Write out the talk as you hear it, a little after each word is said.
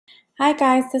Hi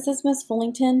guys, this is Miss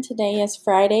Fullington. Today is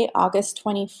Friday, August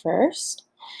 21st,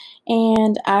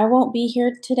 and I won't be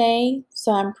here today,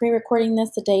 so I'm pre-recording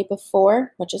this the day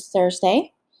before, which is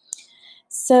Thursday.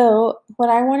 So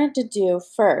what I wanted to do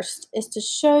first is to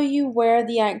show you where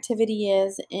the activity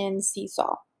is in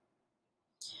Seesaw.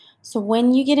 So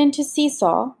when you get into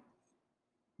Seesaw,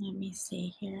 let me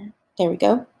see here. There we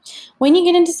go. When you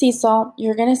get into Seesaw,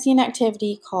 you're going to see an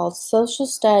activity called Social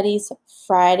Studies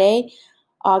Friday,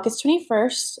 August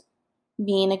 21st,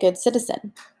 being a good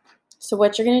citizen. So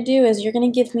what you're going to do is you're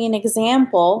going to give me an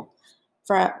example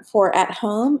for at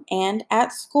home and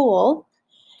at school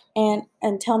and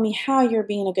tell me how you're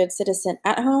being a good citizen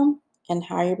at home and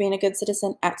how you're being a good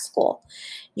citizen at school.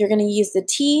 You're going to use the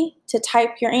T to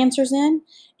type your answers in,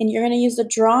 and you're going to use the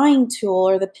drawing tool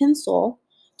or the pencil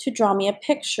to draw me a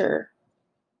picture.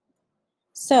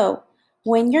 So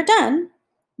when you're done,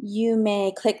 you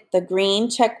may click the green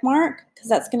check mark because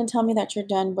that's going to tell me that you're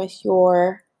done with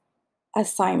your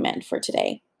assignment for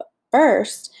today. But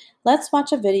first, let's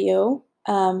watch a video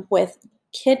with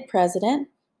Kid President.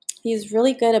 He's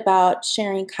really good about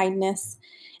sharing kindness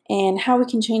and how we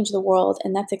can change the world,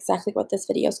 and that's exactly what this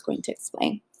video is going to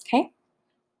explain. Okay?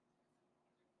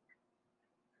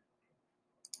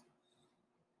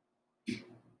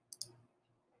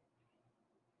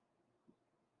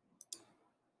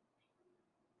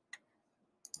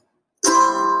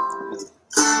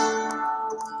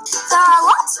 There are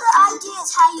lots of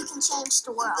ideas how you can change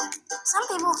the world. Some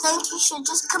people think you should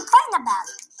just complain about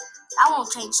it. That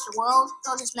won't change the world,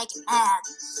 it'll just make it mad.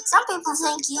 Some people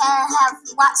think you have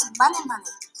lots of money.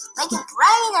 Make it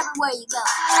rain everywhere you go.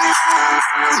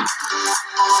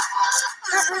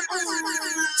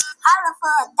 Holla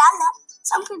for a dollar.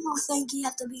 Some people think you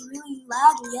have to be really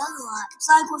loud and yell a lot. It's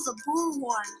like with a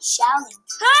bullhorn shouting,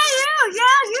 "Hey you,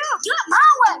 yeah you, do it my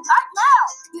way right now,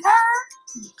 you heard?"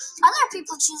 Other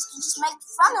people choose to just make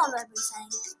fun of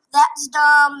everything. That's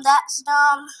dumb,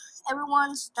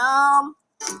 everyone's dumb.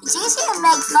 It's easy to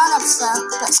make fun of stuff,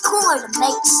 but it's cooler to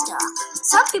make stuff.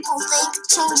 Some people think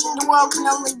changing the world can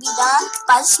only be done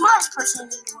by the smartest person in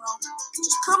the world.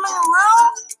 Just put them in a room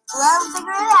and let them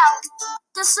figure it out.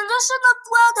 The solution of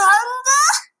world hunger?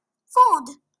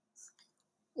 Food.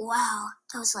 Wow,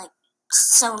 that was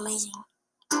so amazing.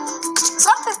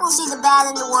 Some people see the bad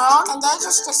in the world and they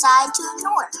just decide to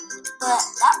ignore it, but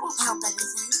that won't help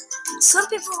anything. Some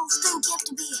people think you have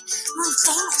to be really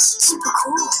famous, super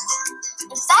cool.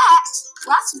 In fact,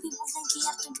 lots of people think you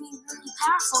have to be really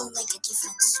powerful to make a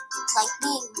difference, like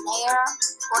being mayor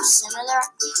or senator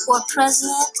or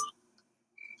president.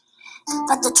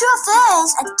 But the truth is,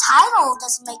 a title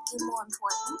doesn't make you more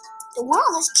important. The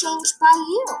world is changed by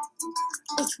you.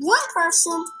 It's one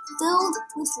person filled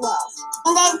with love,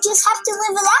 and they just have to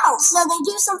live it out. So they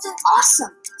do something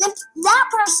awesome. Then that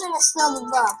person is filled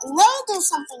with love, and they do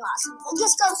something awesome. It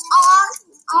just goes on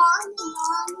and on and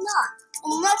on and on.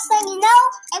 And the next thing you know,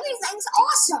 everything's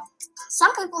awesome.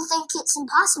 Some people think it's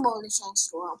impossible to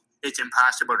change the world. It's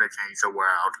impossible to change the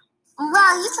world.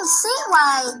 Well, you can see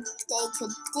why they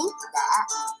could think that.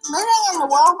 Living in the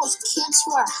world with kids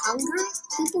who are hungry,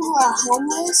 people who are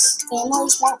homeless,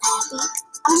 families who aren't happy.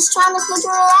 I'm just trying to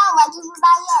figure it out like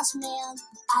everybody else, man.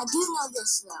 I do know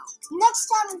this, though. Next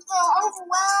time you feel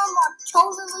overwhelmed or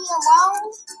totally alone,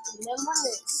 remember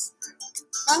this.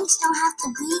 Things don't have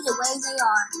to be the way they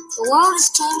are. The world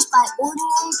is changed by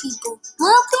ordinary people.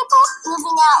 Little people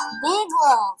living out big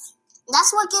love. And that's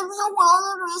what gives the world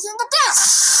a reason to dance.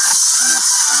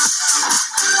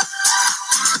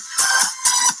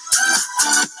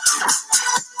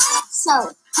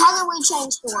 So, how do we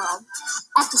change the world?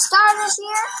 At the start of this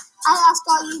year, I asked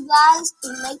all you guys to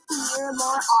make the year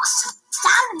more awesome. It's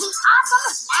time to be awesome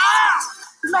now.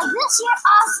 You make this year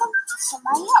awesome to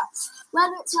somebody else.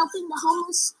 Whether it's helping the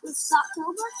homeless with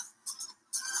October,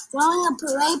 throwing a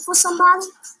parade for somebody,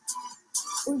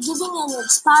 or giving an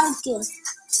inspired gift.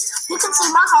 You can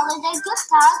see my holiday gift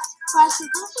card right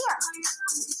here.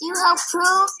 You help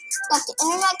prove that the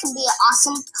internet can be an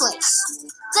awesome place.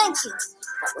 Thank you,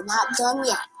 but we're not done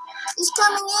yet. This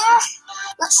coming year,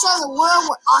 let's show the world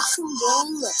what awesome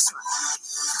really looks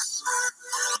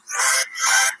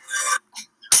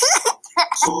like.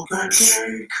 So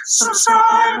pancake,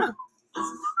 subscribe.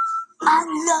 I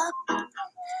love.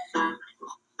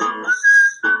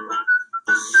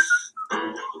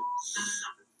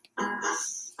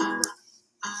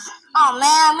 Oh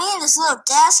man, me and this little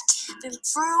desk have been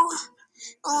through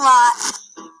a lot.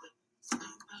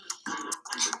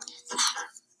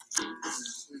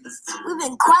 We've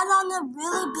been quite on a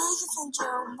really big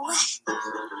adventure, oh boy.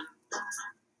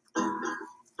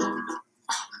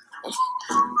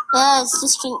 Yeah, it's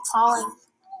just keep falling.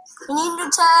 We need a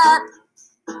new tab.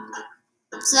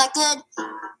 Is that good?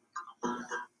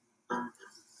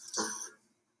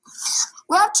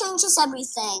 Love changes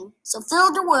everything, so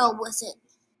fill the world with it.